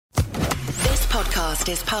podcast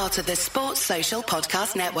is part of the Sports Social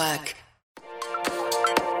Podcast Network.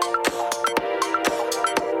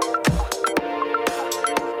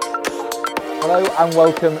 Hello and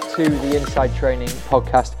welcome to the Inside Training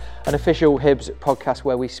Podcast, an official Hibs podcast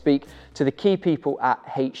where we speak to the key people at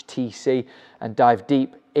HTC and dive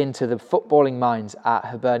deep into the footballing minds at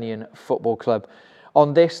Hibernian Football Club.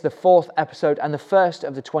 On this, the fourth episode and the first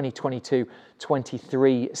of the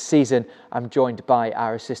 2022-23 season, I'm joined by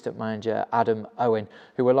our assistant manager, Adam Owen,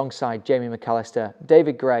 who alongside Jamie McAllister,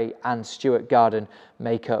 David Gray and Stuart Garden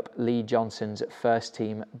make up Lee Johnson's first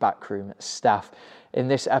team backroom staff. In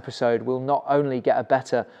this episode, we'll not only get a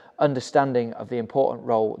better understanding of the important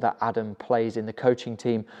role that Adam plays in the coaching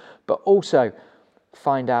team, but also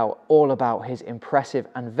find out all about his impressive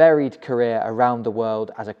and varied career around the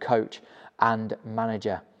world as a coach and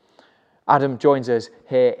manager. Adam joins us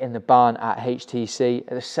here in the barn at HTC,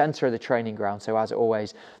 at the centre of the training ground. So as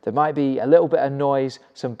always, there might be a little bit of noise,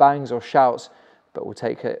 some bangs or shouts, but we'll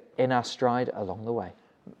take it in our stride along the way.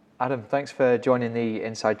 Adam, thanks for joining the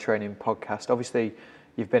Inside Training Podcast. Obviously,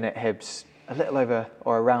 you've been at Hibs a little over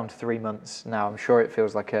or around 3 months now. I'm sure it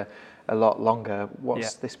feels like a lot longer.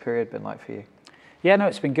 What's this period been like for you? Yeah, no,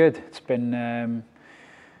 it's been good. It's been an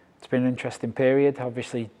interesting period.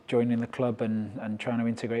 Obviously, joining the club and trying to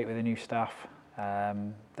integrate with the new staff.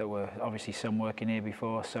 That were obviously some working here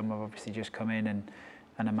before, some have obviously just come in, and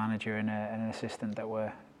a manager and an assistant that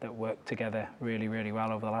worked together really, really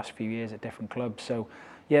well over the last few years at different clubs. So,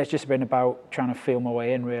 yeah, it's just been about trying to feel my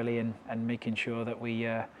way in really, and making sure that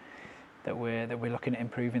we're looking at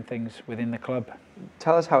improving things within the club.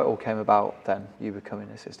 Tell us how it all came about then, you becoming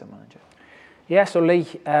assistant manager. Yeah, so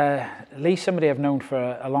Lee's somebody I've known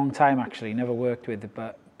for a long time actually, never worked with,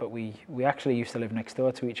 but we actually used to live next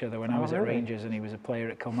door to each other when I was at Rangers and he was a player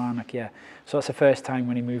at Kilmarnock, yeah. So that's the first time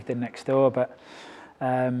when he moved in next door, but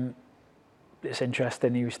it's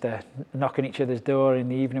interesting, he used to knock on each other's door in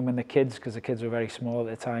the evening when because the kids were very small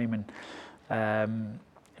at the time, and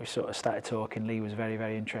we sort of started talking. Lee was very,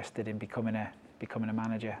 very interested in becoming a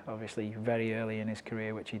manager, obviously very early in his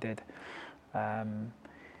career, which he did.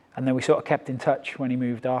 And then we sort of kept in touch when he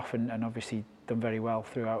moved off, and obviously done very well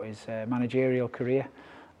throughout his managerial career.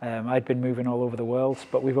 I'd been moving all over the world,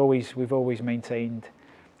 but we've always maintained,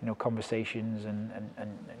 conversations and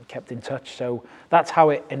kept in touch. So that's how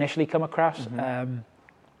it initially come across. Mm-hmm.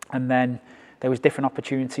 And then there was different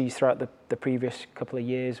opportunities throughout the previous couple of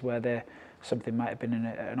years where something might have been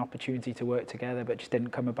an opportunity to work together, but just didn't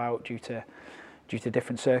come about due to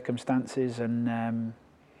different circumstances. And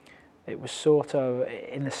it was sort of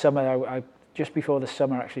in the summer. I just before the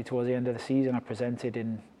summer, actually, towards the end of the season, I presented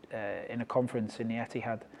in a conference in the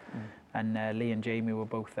Etihad, and Lee and Jamie were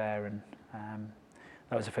both there, and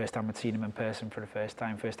that was the first time I'd seen him in person for the first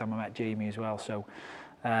time I met Jamie as well. So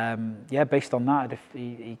based on that,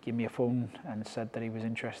 he gave me a phone and said that he was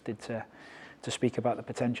interested to speak about the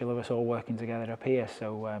potential of us all working together up here.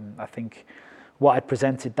 So I think what I'd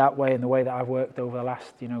presented that way and the way that I've worked over the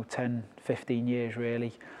last 10, 15 years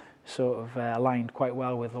really sort of aligned quite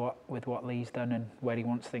well with what Lee's done and where he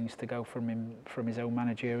wants things to go from his own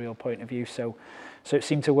managerial point of view. So it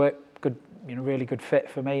seemed to work good, really good fit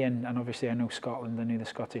for me, and obviously I know Scotland, I knew the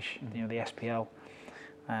Scottish, the SPL.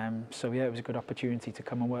 So yeah, it was a good opportunity to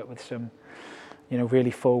come and work with some,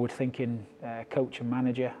 really forward-thinking coach and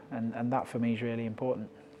manager, and that for me is really important.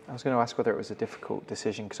 I was going to ask whether it was a difficult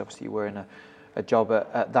decision, because obviously you were in a job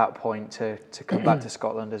at that point to come back to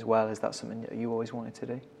Scotland as well. Is that something that you always wanted to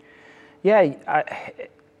do? Yeah,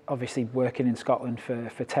 obviously working in Scotland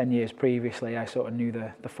for 10 years previously, I sort of knew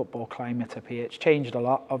the football climate up here. It's changed a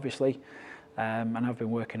lot, obviously, and I've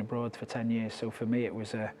been working abroad for 10 years, so for me it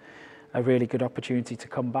was a really good opportunity to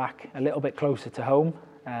come back a little bit closer to home,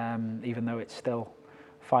 even though it's still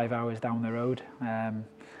 5 hours down the road.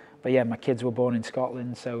 But yeah, my kids were born in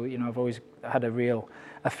Scotland, so I've always had a real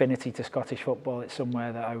affinity to Scottish football. It's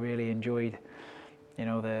somewhere that I really enjoyed,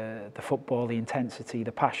 the football, the intensity,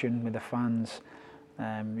 the passion with the fans.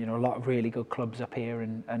 A lot of really good clubs up here,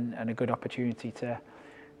 and a good opportunity to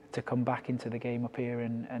come back into the game up here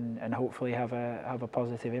and hopefully have a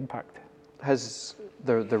positive impact. Has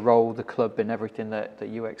the role, the club, been everything that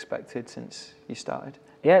you expected since you started?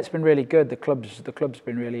 Yeah, it's been really good. The club's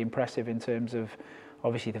been really impressive in terms of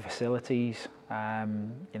obviously the facilities. I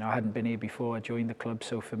hadn't been here before I joined the club,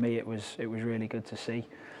 so for me it was really good to see.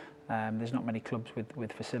 There's not many clubs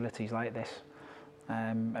with facilities like this.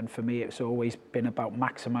 And for me, it's always been about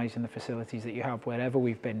maximising the facilities that you have wherever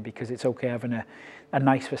we've been, because it's okay having a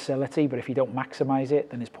nice facility, but if you don't maximise it,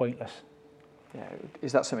 then it's pointless. Yeah,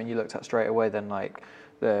 is that something you looked at straight away then, like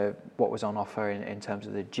what was on offer in terms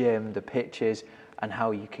of the gym, the pitches, and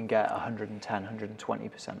how you can get 110,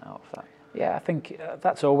 120% out of that? Yeah, I think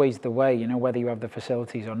that's always the way, you know, whether you have the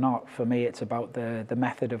facilities or not. For me, it's about the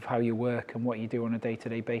method of how you work and what you do on a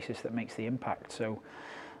day-to-day basis that makes the impact. So,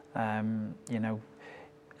 you know,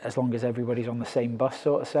 as long as everybody's on the same bus,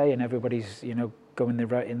 sort of say, and everybody's, you know, going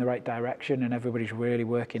in the right direction, and everybody's really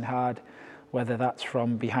working hard, whether that's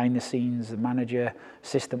from behind the scenes, the manager,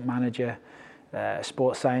 assistant manager,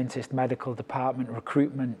 sports scientist, medical department,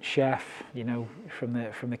 recruitment, chef, you know,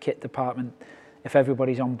 from the kit department. If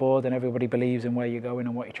everybody's on board and everybody believes in where you're going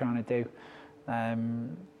and what you're trying to do,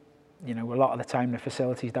 you know, a lot of the time the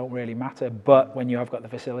facilities don't really matter. But when you have got the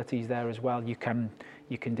facilities there as well, you can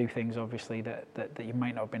do things obviously that you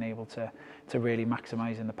might not have been able to really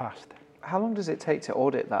maximise in the past. How long does it take to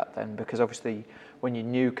audit that then? Because obviously when you're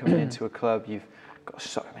new coming into a club, you've got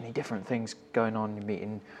so many different things going on. You're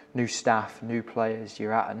meeting new staff, new players,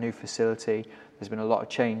 you're at a new facility. There's been a lot of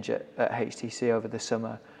change at HTC over the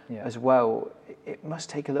summer as well. It must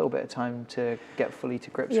take a little bit of time to get fully to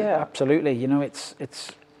grips with that. Yeah, absolutely. You know, it's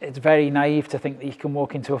very naive to think that you can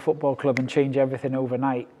walk into a football club and change everything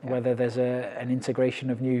overnight, whether there's an integration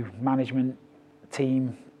of new management,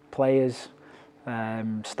 team, players,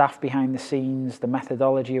 staff behind the scenes, the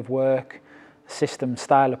methodology of work, system,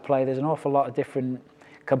 style of play. There's an awful lot of different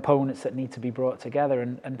components that need to be brought together,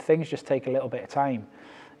 and things just take a little bit of time.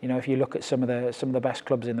 You know, if you look at some of the best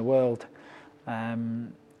clubs in the world,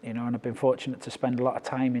 you know, and I've been fortunate to spend a lot of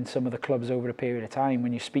time in some of the clubs over a period of time.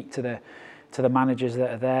 When you speak to the managers that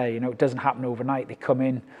are there, you know, it doesn't happen overnight. They come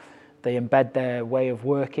in, they embed their way of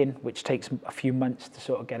working, which takes a few months to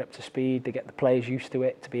sort of get up to speed. They get the players used to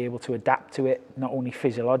it, to be able to adapt to it, not only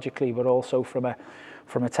physiologically but also from a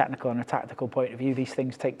technical and a tactical point of view. These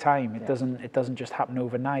things take time. It doesn't just happen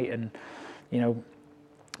overnight. And you know,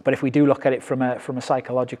 but if we do look at it from a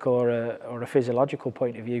psychological or a physiological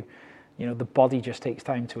point of view, you know, the body just takes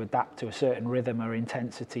time to adapt to a certain rhythm or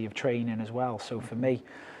intensity of training as well. So for me,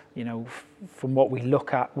 you know, from what we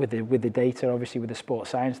look at with the data, obviously with the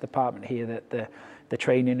sports science department here, that the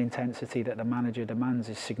training intensity that the manager demands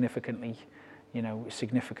is significantly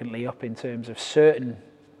up in terms of certain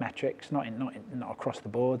metrics, not across the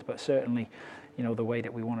board, but certainly, you know, the way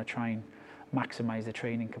that we want to try and maximise the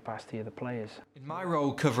training capacity of the players. In my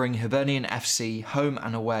role covering Hibernian FC home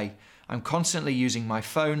and away, I'm constantly using my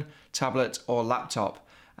phone, tablet or laptop,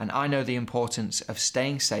 and I know the importance of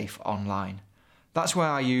staying safe online. That's why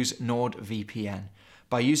I use NordVPN.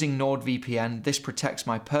 By using NordVPN, this protects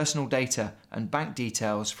my personal data and bank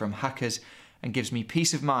details from hackers and gives me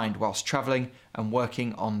peace of mind whilst travelling and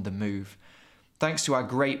working on the move. Thanks to our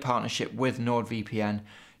great partnership with NordVPN,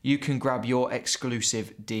 you can grab your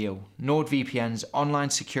exclusive deal, NordVPN's online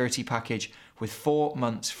security package with 4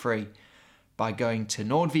 months free, by going to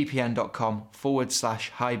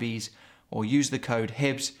nordvpn.com/highbees or use the code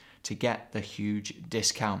HIBS to get the huge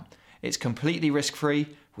discount. It's completely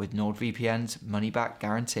risk-free with NordVPN's money-back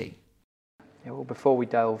guarantee. Yeah, well, before we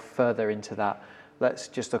delve further into that, let's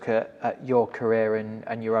just look at your career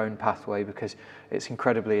and your own pathway, because it's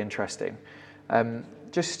incredibly interesting.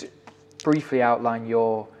 Just briefly outline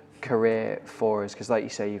your career for us, because like you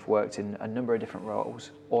say, you've worked in a number of different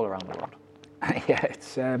roles all around the world. Yeah,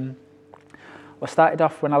 it's... I started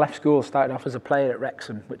off, when I left school, started off as a player at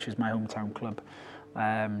Wrexham, which is my hometown club.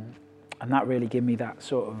 And that really gave me that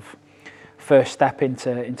sort of first step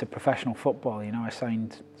into professional football. You know, I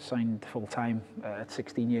signed full-time at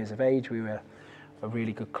 16 years of age. We were a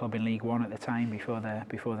really good club in League One at the time, before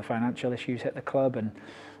the financial issues hit the club. And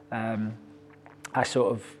I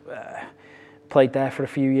sort of played there for a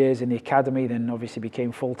few years in the academy, then obviously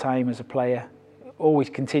became full-time as a player. Always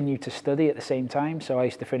continued to study at the same time, so I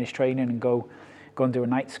used to finish training and go and do a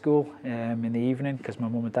night school in the evening, because my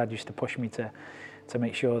mum and dad used to push me to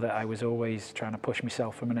make sure that I was always trying to push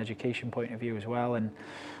myself from an education point of view as well. And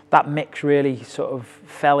that mix really sort of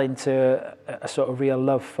fell into a sort of real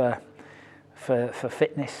love for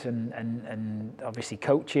fitness and obviously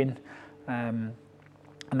coaching. And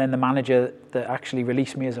then the manager that actually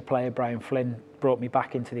released me as a player, Brian Flynn, brought me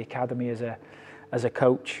back into the academy as a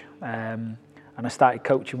coach. And I started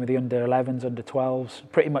coaching with the under-11s, under-12s,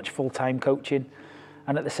 pretty much full-time coaching,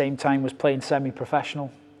 and at the same time was playing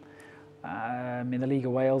semi-professional in the League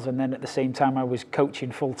of Wales, and then at the same time I was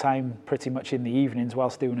coaching full-time pretty much in the evenings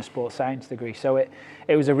whilst doing a sports science degree. So it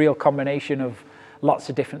was a real combination of lots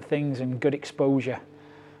of different things and good exposure.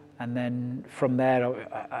 And then from there,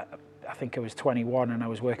 I think I was 21 and I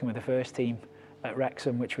was working with the first team at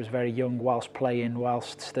Wrexham, which was very young, whilst playing,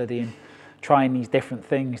 whilst studying, trying these different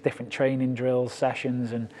things, different training drills,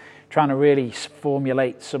 sessions, and trying to really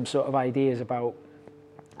formulate some sort of ideas about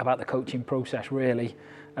the coaching process, really.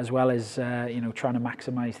 as well as trying to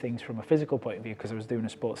maximise things from a physical point of view, because I was doing a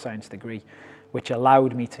sports science degree, which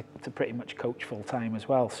allowed me to pretty much coach full time as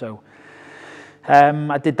well. So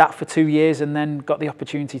I did that for 2 years, and then got the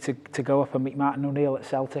opportunity to go up and meet Martin O'Neill at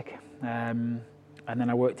Celtic. And then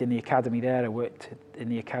I worked in the academy there. I worked in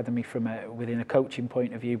the academy within a coaching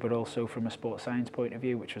point of view, but also from a sports science point of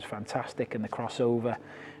view, which was fantastic. And the crossover,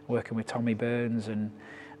 working with Tommy Burns and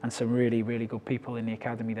some really, really good people in the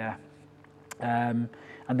academy there.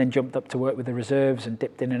 And then jumped up to work with the reserves and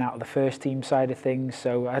dipped in and out of the first team side of things.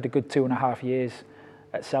 So I had a good 2.5 years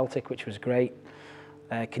at Celtic, which was great.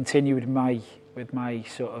 Continued did my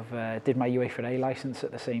UEFA A licence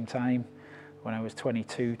at the same time. When I was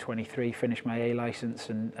 22, 23, finished my A licence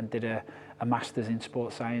and did a master's in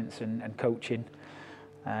sports science and coaching,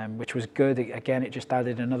 which was good. Again, it just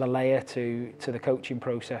added another layer to the coaching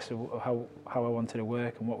process of how I wanted to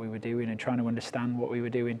work and what we were doing, and trying to understand what we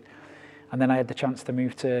were doing. And then I had the chance to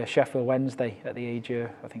move to Sheffield Wednesday at the age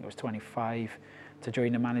of, I think it was 25, to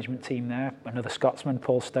join the management team there. Another Scotsman,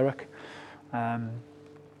 Paul Sturrock.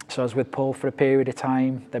 So I was with Paul for a period of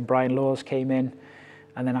time. Then Brian Laws came in,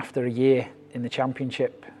 and then after a year in the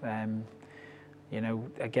Championship, again,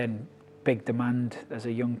 big demand as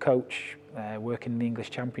a young coach, working in the English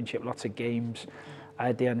Championship, lots of games. I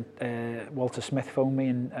had Walter Smith phone me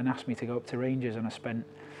and asked me to go up to Rangers, and I spent,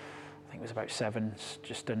 I think it was about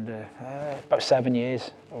 7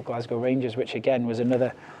 years at Glasgow Rangers, which again was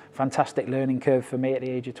another fantastic learning curve for me at the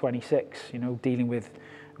age of 26, dealing with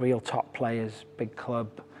real top players, big club,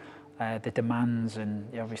 the demands, and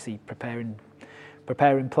obviously preparing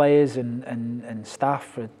players and staff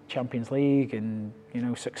for Champions League, and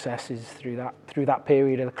successes through that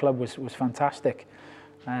period of the club was fantastic.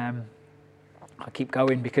 I'll keep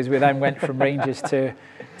going, because we then went from Rangers to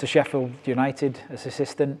Sheffield United as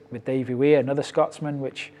assistant with Davy Weir, another Scotsman,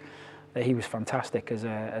 which he was fantastic as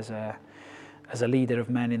a leader of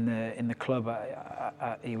men in the club.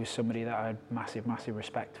 He was somebody that I had massive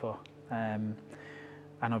respect for.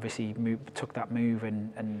 And obviously took that move,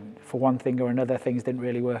 and for one thing or another, things didn't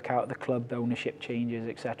really work out at the club, the ownership changes,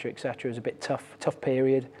 etc. It was a bit tough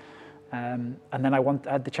period. And then I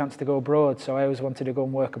had the chance to go abroad, so I always wanted to go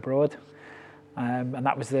and work abroad. And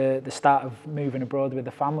that was the start of moving abroad with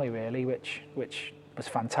the family, really, which was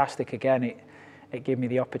fantastic. Again, it gave me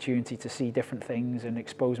the opportunity to see different things and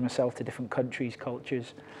expose myself to different countries,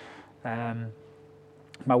 cultures.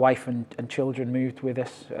 My wife and children moved with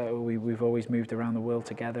us. We've always moved around the world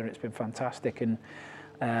together, and it's been fantastic. And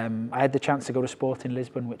I had the chance to go to Sporting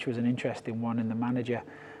Lisbon, which was an interesting one. And the manager,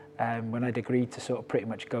 when I'd agreed to sort of pretty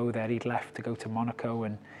much go there, he'd left to go to Monaco,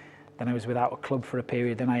 and then I was without a club for a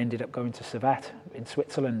period. Then I ended up going to Servette in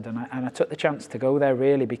Switzerland, and I took the chance to go there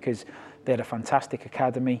really because they had a fantastic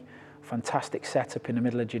academy, fantastic setup in the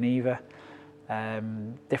middle of Geneva,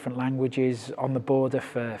 different languages on the border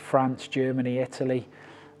for France, Germany, Italy.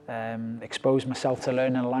 Exposed myself to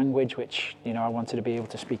learning a language, which I wanted to be able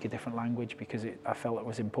to speak a different language because I felt it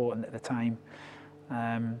was important at the time.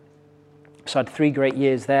 So I had 3 great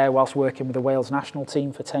years there whilst working with the Wales national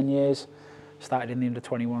team for 10 years. Started in the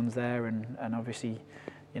under-21s there, and obviously,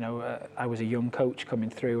 I was a young coach coming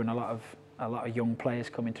through, and a lot of young players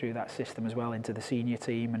coming through that system as well into the senior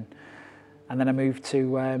team, and then I moved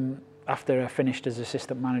to after I finished as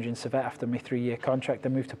assistant manager in Servette after my 3-year contract, I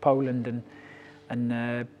moved to Poland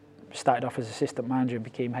and started off as assistant manager and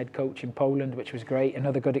became head coach in Poland, which was great,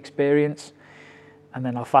 another good experience. And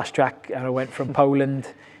then I'll fast track, and I went from Poland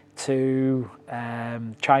to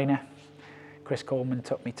China. Chris Coleman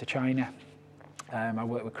took me to China. I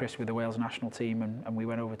worked with Chris with the Wales national team, and we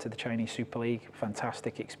went over to the Chinese Super League.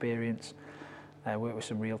 Fantastic experience. I worked with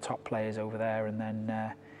some real top players over there, and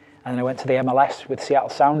then I went to the MLS with Seattle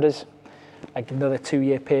Sounders. Another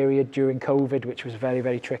 2-year period during COVID, which was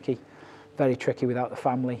very tricky. Very tricky without the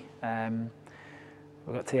family.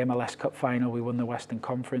 We got to the MLS Cup final. We won the Western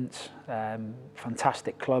Conference.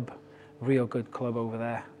 Fantastic club, real good club over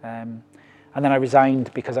there. And then I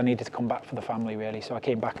resigned because I needed to come back for the family, really. So I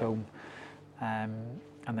came back home, and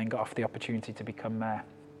then got off the opportunity to become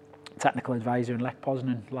technical advisor in Lech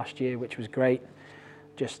Poznan last year, which was great.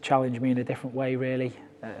 Just challenged me in a different way, really.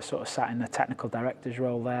 Sort of sat in the technical director's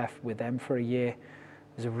role there with them for a year.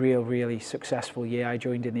 It was a really successful year. I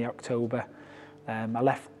joined in the October. I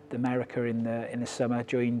left America in the summer,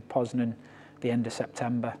 joined Poznan the end of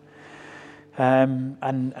September.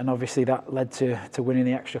 And obviously that led to winning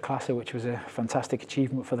the Extra Classe, which was a fantastic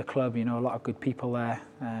achievement for the club. A lot of good people there.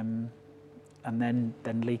 And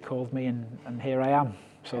then Lee called me, and here I am.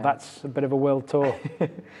 So yeah. That's a bit of a world tour.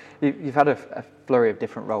 You've had a flurry of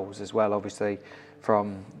different roles as well, obviously,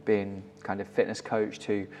 from being kind of fitness coach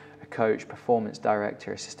to a coach, performance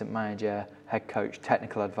director, assistant manager, head coach,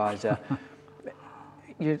 technical advisor.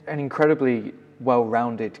 You're an incredibly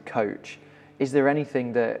well-rounded coach. Is there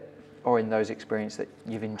anything that, or in those experiences, that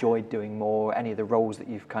you've enjoyed doing more, any of the roles that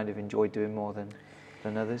you've kind of enjoyed doing more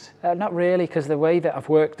than others? Not really, because the way that I've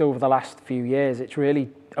worked over the last few years, it's really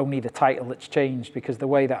only the title that's changed, because the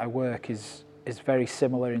way that I work is very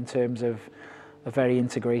similar in terms of a very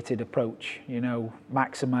integrated approach, you know,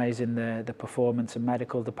 maximising the performance and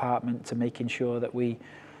medical department to making sure that we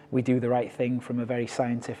do the right thing from a very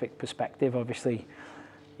scientific perspective. Obviously,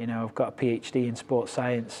 you know, I've got a PhD in sports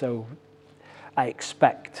science, so I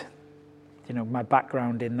expect, you know, my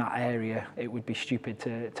background in that area, it would be stupid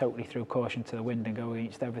to totally throw caution to the wind and go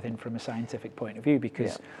against everything from a scientific point of view,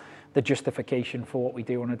 because the justification for what we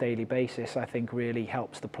do on a daily basis, I think, really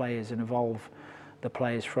helps the players and evolve the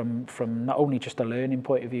players from not only just a learning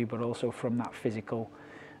point of view, but also from that physical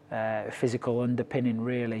underpinning,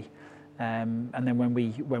 really. And then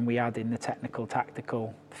when we add in the technical,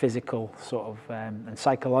 tactical, physical sort of and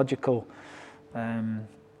psychological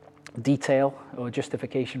detail or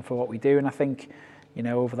justification for what we do, and I think, you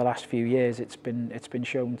know, over the last few years, it's been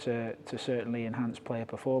shown to certainly enhance player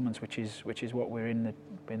performance, which is what we're in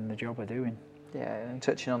the job we're doing. Yeah, and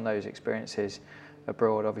touching on those experiences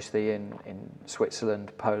abroad, obviously in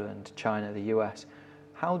Switzerland, Poland, China, the US,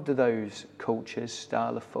 how do those cultures,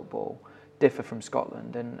 style of football, differ from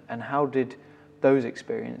Scotland, and how did those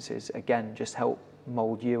experiences again just help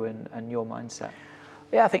mould you and your mindset?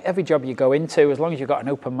 Yeah, I think every job you go into, as long as you've got an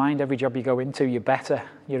open mind, every job you go into, you're better.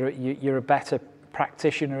 You're a better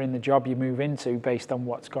practitioner in the job you move into based on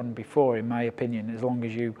what's gone before, in my opinion. As long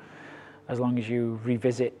as you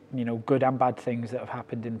revisit, you know, good and bad things that have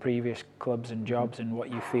happened in previous clubs and jobs, and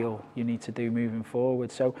what you feel you need to do moving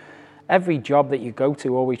forward. So every job that you go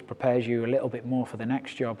to always prepares you a little bit more for the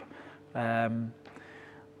next job.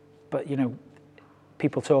 But, you know,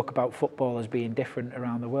 people talk about football as being different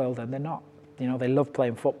around the world, and they're not. You know, they love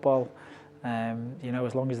playing football. You know,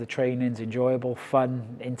 as long as the training's enjoyable,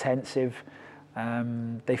 fun, intensive,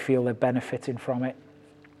 they feel they're benefiting from it.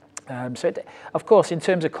 So, of course, in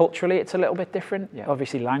terms of culturally, it's a little bit different. Yeah.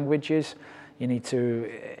 Obviously, languages, you need to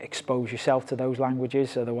expose yourself to those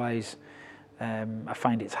languages. Otherwise, I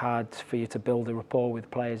find it's hard for you to build a rapport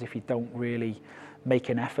with players if you don't really make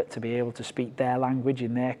an effort to be able to speak their language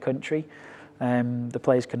in their country. The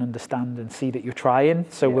players can understand and see that you're trying,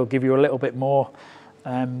 so we'll give you a little bit more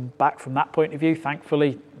back from that point of view.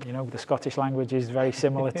 Thankfully, you know, the Scottish language is very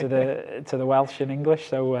similar to the Welsh and English,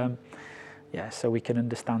 so so we can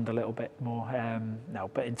understand a little bit more.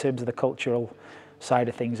 But in terms of the cultural side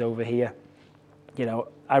of things over here, you know,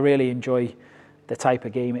 I really enjoy the type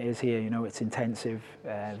of game it is here. You know, it's intensive,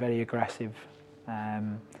 very aggressive,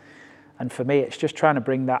 and for me, it's just trying to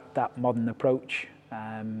bring that modern approach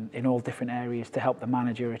in all different areas to help the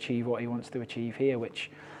manager achieve what he wants to achieve here,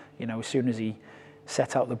 which, you know, as soon as he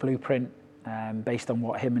set out the blueprint based on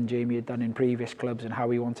what him and Jamie had done in previous clubs and how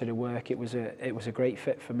he wanted to work, it was a great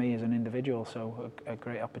fit for me as an individual, so a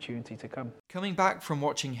great opportunity to come. Coming back from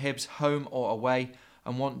watching Hibs home or away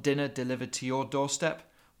and want dinner delivered to your doorstep,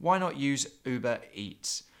 why not use Uber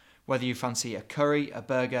Eats? Whether you fancy a curry, a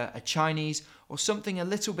burger, a Chinese, or something a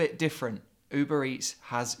little bit different, Uber Eats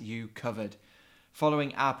has you covered.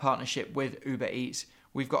 Following our partnership with Uber Eats,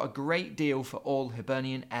 we've got a great deal for all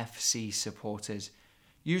Hibernian FC supporters.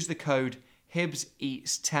 Use the code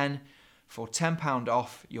HibsEats10 for £10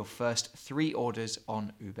 off your first 3 orders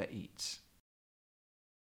on Uber Eats.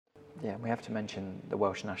 Yeah, we have to mention the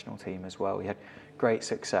Welsh national team as well. We had great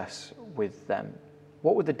success with them.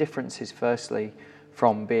 What were the differences, firstly,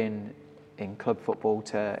 from being in club football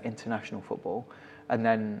to international football? And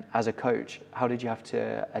then as a coach, how did you have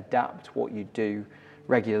to adapt what you do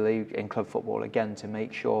regularly in club football, again, to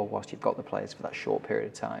make sure, whilst you've got the players for that short period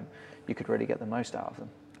of time, you could really get the most out of them?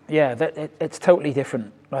 Yeah, it's totally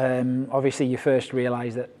different. Obviously, you first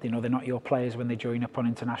realise that, you know, they're not your players when they join up on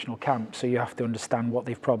international camp, so you have to understand what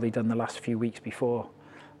they've probably done the last few weeks before,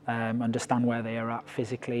 understand where they are at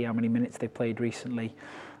physically, how many minutes they've played recently,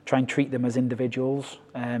 try and treat them as individuals,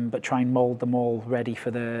 but try and mould them all ready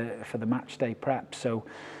for the match day prep. So,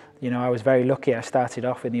 you know, I was very lucky. I started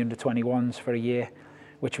off in the under-21s for a year,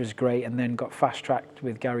 which was great, and then got fast-tracked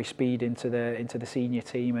with Gary Speed into the senior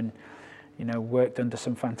team, and, you know, worked under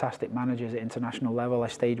some fantastic managers at international level. I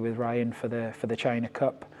stayed with Ryan for the China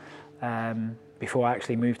Cup before I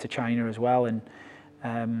actually moved to China as well,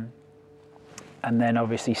 and then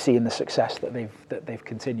obviously seeing the success that they've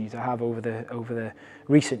continued to have over the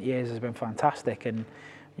recent years has been fantastic. And,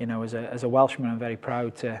 you know, as a Welshman, I'm very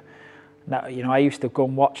proud to. You know, I used to go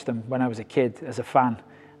and watch them when I was a kid as a fan,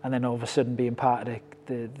 and then all of a sudden being part of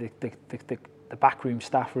the backroom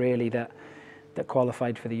staff really that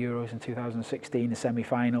qualified for the Euros in 2016, the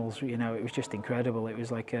semi-finals. You know, it was just incredible. It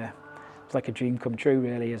was like a dream come true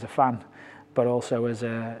really as a fan, but also as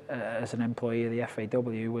an employee of the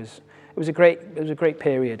FAW. It was a great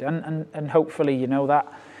period, and hopefully, you know,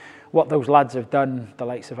 that what those lads have done, the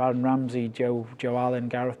likes of Aaron Ramsey, Joe Allen,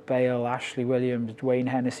 Gareth Bale, Ashley Williams, Dwayne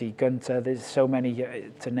Hennessy, Gunter, there's so many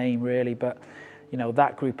to name really, but you know,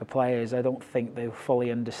 that group of players, I don't think they'll fully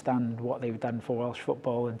understand what they've done for Welsh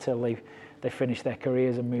football until they finish their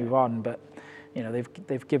careers and move on. But you know,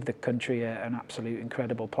 they've given the country an absolute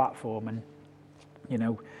incredible platform, and you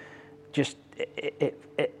know, just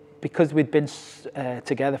because we'd been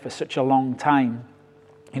together for such a long time.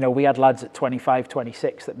 You know, we had lads at 25,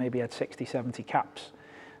 26 that maybe had 60, 70 caps.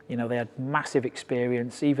 You know, they had massive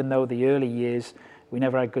experience, even though the early years we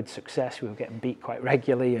never had good success. We were getting beat quite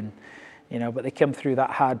regularly, and you know, but they come through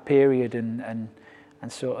that hard period and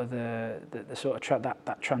sort of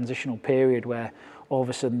that transitional period where all of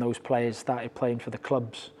a sudden those players started playing for the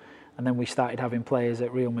clubs, and then we started having players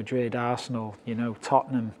at Real Madrid, Arsenal, you know,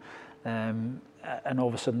 Tottenham, and all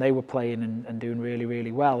of a sudden they were playing and doing really,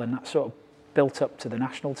 really well, and that sort of built up to the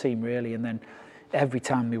national team really. And then every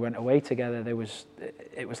time we went away together, it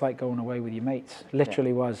was like going away with your mates.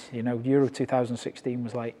 Literally was. You know, Euro 2016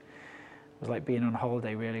 was like being on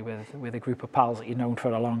holiday really with a group of pals that you've known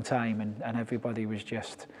for a long time, and everybody was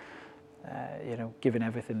just you know, giving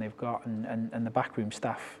everything they've got, and the backroom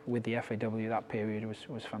staff with the FAW that period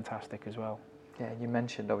was fantastic as well. Yeah, you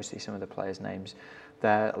mentioned obviously some of the players' names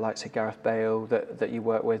there, like say Gareth Bale that you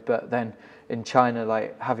work with, but then in China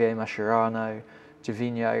like Javier Mascherano,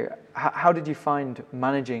 Gervinho. How did you find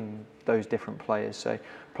managing those different players? So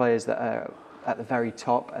players that are at the very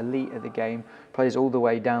top, elite of the game, players all the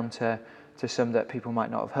way down to some that people might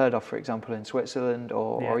not have heard of, for example, in Switzerland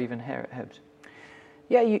or even here at Hibs.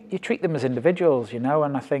 Yeah, you treat them as individuals, you know,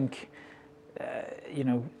 and I think, you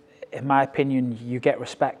know, in my opinion, you get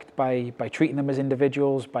respect by treating them as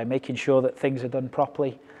individuals, by making sure that things are done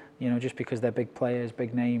properly. You know, just because they're big players,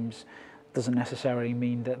 big names, doesn't necessarily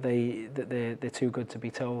mean that they're too good to be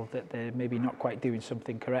told that they're maybe not quite doing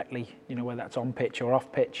something correctly. You know, whether that's on pitch or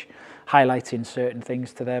off pitch, highlighting certain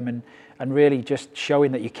things to them and really just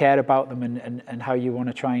showing that you care about them and how you want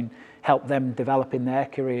to try and help them develop in their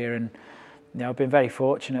career. And you know, I've been very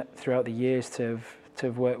fortunate throughout the years to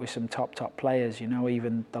have worked with some top players. You know,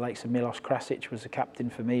 even the likes of Milos Krasic was a captain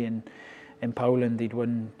for me in Poland. He'd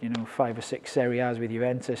won, you know, 5 or 6 Serie A's with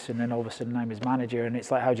Juventus, and then all of a sudden I'm his manager, and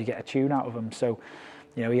it's like, how do you get a tune out of him? So,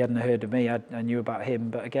 you know, he hadn't heard of me, I knew about him.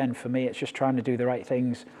 But again, for me, it's just trying to do the right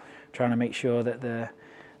things, trying to make sure that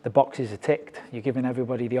the boxes are ticked. You're giving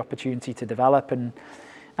everybody the opportunity to develop, and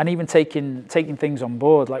even taking things on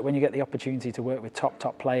board. Like when you get the opportunity to work with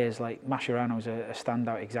top players, like Mascherano's a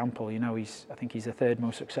standout example. You know, I think he's the 3rd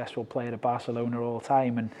most successful player at Barcelona all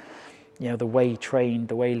time, and you know, the way he trained,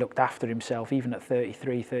 the way he looked after himself, even at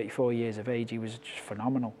 33, 34 years of age, he was just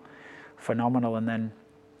phenomenal. And then,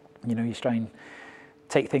 you know, he's trying to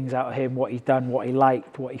take things out of him, what he's done, what he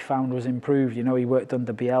liked, what he found was improved. You know, he worked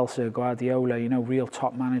under Bielsa, Guardiola, you know, real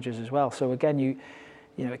top managers as well. So again, you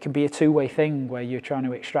know, it can be a two-way thing where you're trying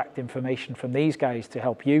to extract information from these guys to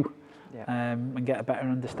help you and get a better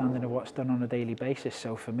understanding of what's done on a daily basis.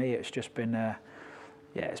 So for me, it's just been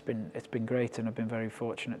it's been great, and I've been very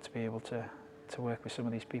fortunate to be able to work with some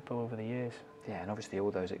of these people over the years. Yeah, and obviously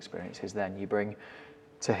all those experiences then you bring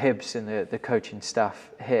to Hibs and the coaching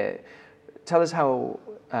staff here. Tell us how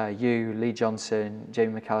you, Lee Johnson,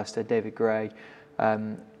 Jamie McAllister, David Gray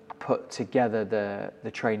put together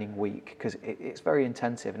the training week, because it's very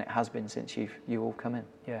intensive, and it has been since you all come in.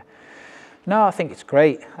 Yeah. No, I think it's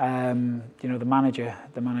great. You know, the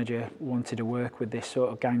manager wanted to work with this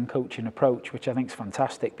sort of gang coaching approach, which I think is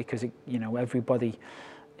fantastic, because you know, everybody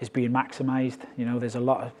is being maximised. You know, there's a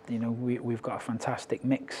lot of, you know, we've got a fantastic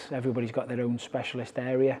mix. Everybody's got their own specialist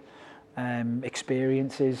area,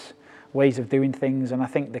 experiences, ways of doing things, and I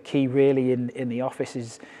think the key really in the office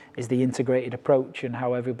is the integrated approach, and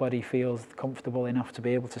how everybody feels comfortable enough to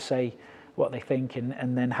be able to say what they think,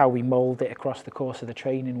 and then how we mould it across the course of the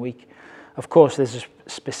training week. Of course, there's a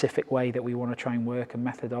specific way that we want to try and work, and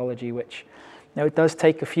methodology, which, you know, it does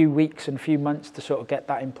take a few weeks and a few months to sort of get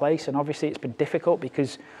that in place. And obviously, it's been difficult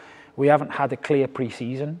because we haven't had a clear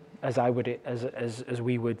pre-season as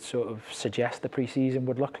we would sort of suggest the pre-season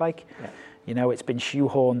would look like. Yeah. You know, it's been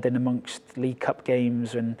shoehorned in amongst League Cup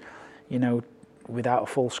games, and you know, without a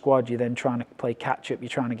full squad, you're then trying to play catch up. You're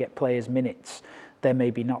trying to get players minutes. They're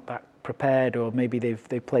maybe not that prepared, or maybe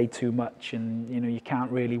they've played too much, and you know, you can't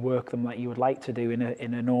really work them like you would like to do in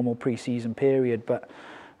a normal pre-season period. But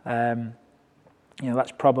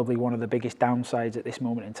that's probably one of the biggest downsides at this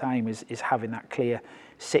moment in time is having that clear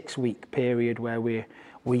 6-week period where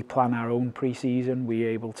we plan our own pre-season. We're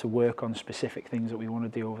able to work on specific things that we want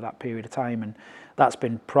to do over that period of time, and that's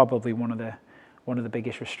been probably one of the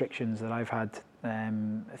biggest restrictions that I've had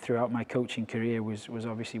throughout my coaching career was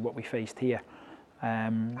obviously what we faced here.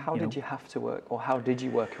 How did you have to work, or how did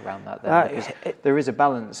you work around that then? Because there is a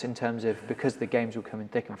balance in terms of, because the games will come in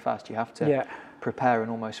thick and fast, you have to prepare and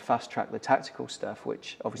almost fast track the tactical stuff,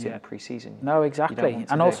 which obviously in pre-season no, exactly. You don't and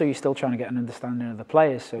want to also do. you're still trying to get an understanding of the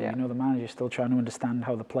players, so the manager's still trying to understand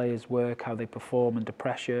how the players work, how they perform under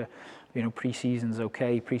pressure. Pre-season's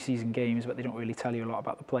okay, pre-season games, but they don't really tell you a lot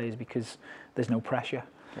about the players because there's no pressure.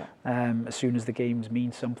 As soon as the games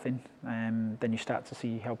mean something, then you start to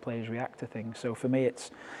see how players react to things. So for me, it's,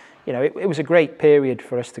 it was a great period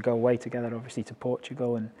for us to go away together, obviously to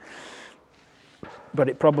Portugal, but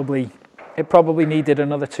it probably needed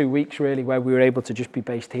another 2 weeks really, where we were able to just be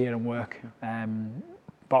based here and work.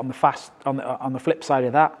 But on the flip side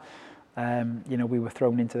of that, we were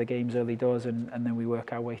thrown into the games early doors, and then we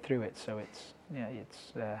work our way through it. So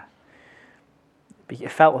it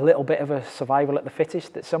felt a little bit of a survival at the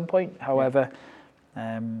fittest at some point. However,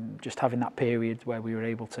 just having that period where we were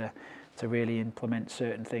able to really implement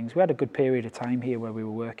certain things. We had a good period of time here where we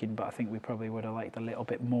were working, but I think we probably would have liked a little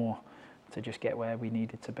bit more to just get where we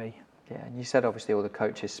needed to be. Yeah, and you said obviously all the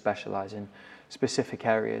coaches specialise in specific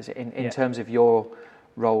areas. In terms of your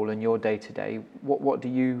role and your day-to-day, what do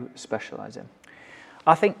you specialise in?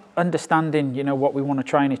 I think understanding, what we want to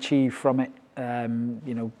try and achieve from it,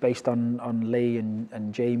 based on Lee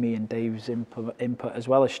and Jamie and Dave's input, as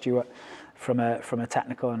well as Stuart, from a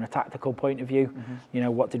technical and a tactical point of view.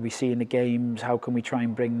 What did we see in the games? How can we try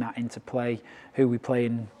and bring that into play? Who are we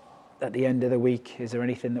playing at the end of the week? Is there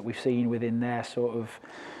anything that we've seen within their sort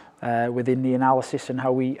of within the analysis, and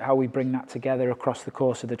how we bring that together across the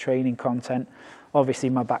course of the training content? Obviously,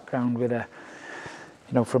 my background with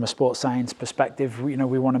from a sports science perspective, we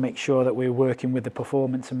want to make sure that we're working with the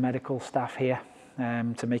performance and medical staff here,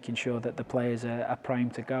 to making sure that the players are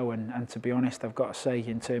primed to go. And to be honest, I've got to say,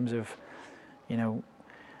 in terms of,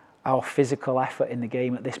 our physical effort in the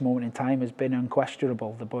game at this moment in time has been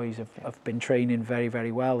unquestionable. The boys have been training very,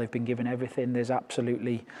 very well. They've been given everything. There's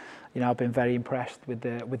absolutely, I've been very impressed with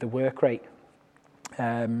the work rate.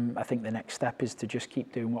 I think the next step is to just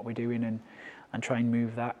keep doing what we're doing and try and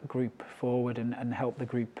move that group forward and help the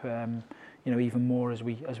group, even more as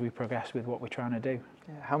we progress with what we're trying to do.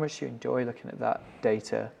 Yeah. How much do you enjoy looking at that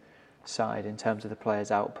data side in terms of the players'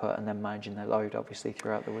 output and then managing their load, obviously,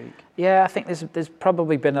 throughout the week? Yeah, I think there's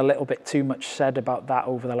probably been a little bit too much said about that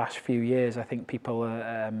over the last few years. I think people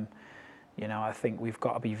are, I think we've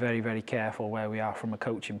got to be very, very careful where we are from a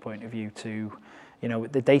coaching point of view to,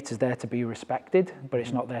 the data's there to be respected, but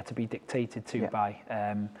it's not there to be dictated to by.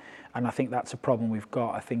 And I think that's a problem we've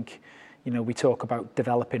got. I think, we talk about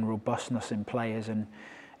developing robustness in players, and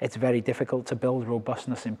it's very difficult to build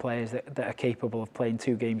robustness in players that are capable of playing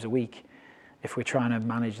 2 games a week if we're trying to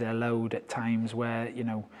manage their load at times where,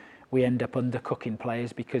 we end up undercooking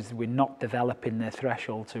players because we're not developing their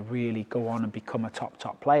threshold to really go on and become a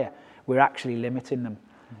top player. We're actually limiting them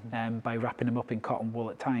by wrapping them up in cotton wool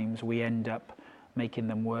at times. We end up making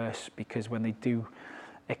them worse, because when they do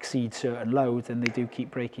exceed certain loads, then they do keep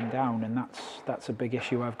breaking down, and that's a big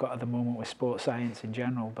issue I've got at the moment with sports science in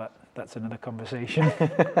general, but that's another conversation.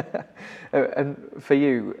 And for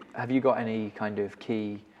you, have you got any kind of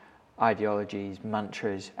key ideologies,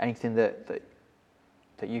 mantras, anything that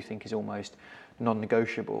you think is almost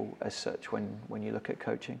non-negotiable as such when you look at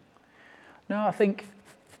coaching? No, I think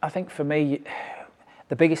for me,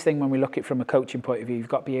 the biggest thing when we look at it from a coaching point of view, you've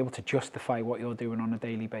got to be able to justify what you're doing on a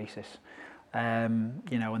daily basis. And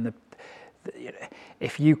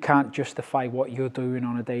if you can't justify what you're doing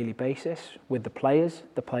on a daily basis with the players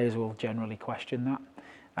will generally question that.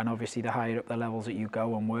 And obviously, the higher up the levels that you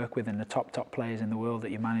go and work with, and the top players in the world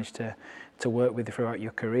that you manage to work with throughout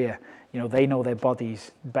your career, they know their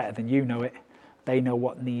bodies better than you know it. They know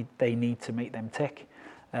what they need to make them tick.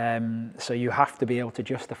 So you have to be able to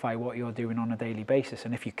justify what you're doing on a daily basis.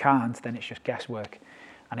 And if you can't, then it's just guesswork.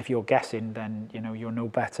 And if you're guessing, then you're no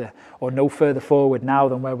better or no further forward now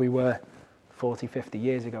than where we were 40, 50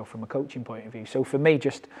 years ago from a coaching point of view. So for me,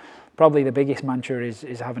 just probably the biggest mantra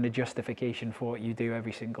is having a justification for what you do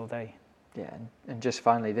every single day. Yeah, and just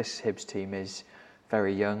finally, this Hibs team is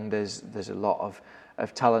very young. There's a lot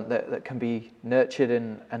of talent that can be nurtured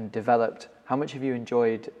and developed. How much have you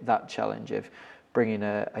enjoyed that challenge of bringing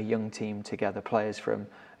a young team together, players from,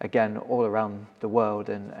 again, all around the world,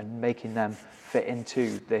 and making them fit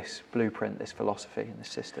into this blueprint, this philosophy and this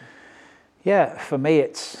system? Yeah, for me,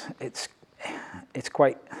 it's it's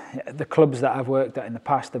quite, the clubs that I've worked at in the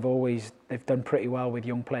past, they've done pretty well with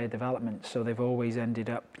young player development. So they've always ended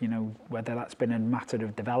up, you know, whether that's been a matter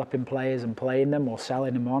of developing players and playing them or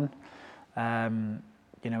selling them on.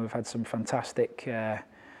 You know, we've had some fantastic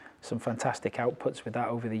outputs with that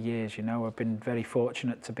over the years. You know, I've been very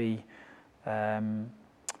fortunate to be, I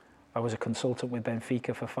was a consultant with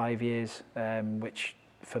Benfica for 5 years, which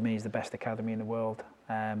for me is the best academy in the world.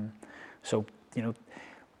 So, you know,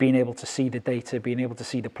 being able to see the data, being able to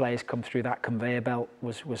see the players come through that conveyor belt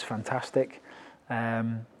was fantastic.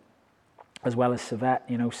 As well as Servette,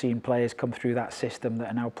 you know, seeing players come through that system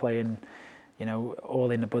that are now playing, you know, all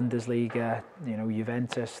in the Bundesliga, you know,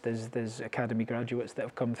 Juventus, there's academy graduates that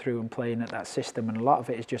have come through and playing at that system, and a lot of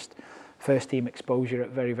it is just first team exposure at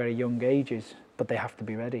very, very young ages, but they have to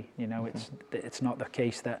be ready. You know, it's not the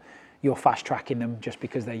case that you're fast tracking them just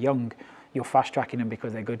because they're young. You're fast tracking them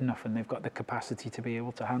because they're good enough and they've got the capacity to be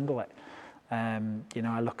able to handle it. You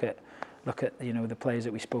know, I look at you know, the players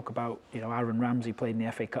that we spoke about. You know, Aaron Ramsey played in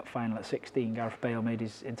the FA Cup final at 16. Gareth Bale made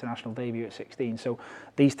his international debut at 16. So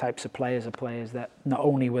these types of players are players that not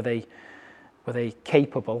only were they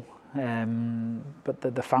capable, but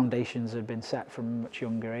the foundations had been set from much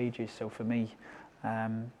younger ages. So for me,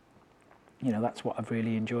 you know, that's what I've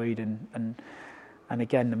really enjoyed, and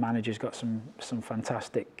again, the manager's got some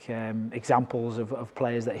fantastic examples of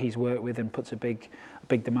players that he's worked with, and puts a big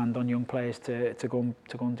demand on young players to go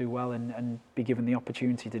and do well and be given the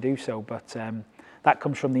opportunity to do so. But that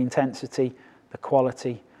comes from the intensity, the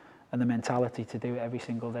quality, and the mentality to do it every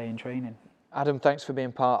single day in training. Adam, thanks for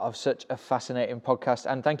being part of such a fascinating podcast,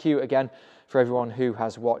 and thank you again for everyone who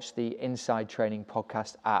has watched the Inside Training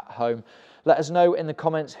podcast at home. Let us know in the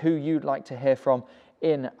comments who you'd like to hear from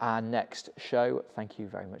in our next show. Thank you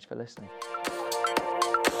very much for listening.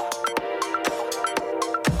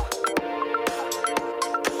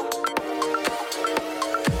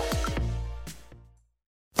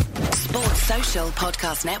 Sports Social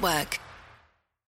Podcast Network.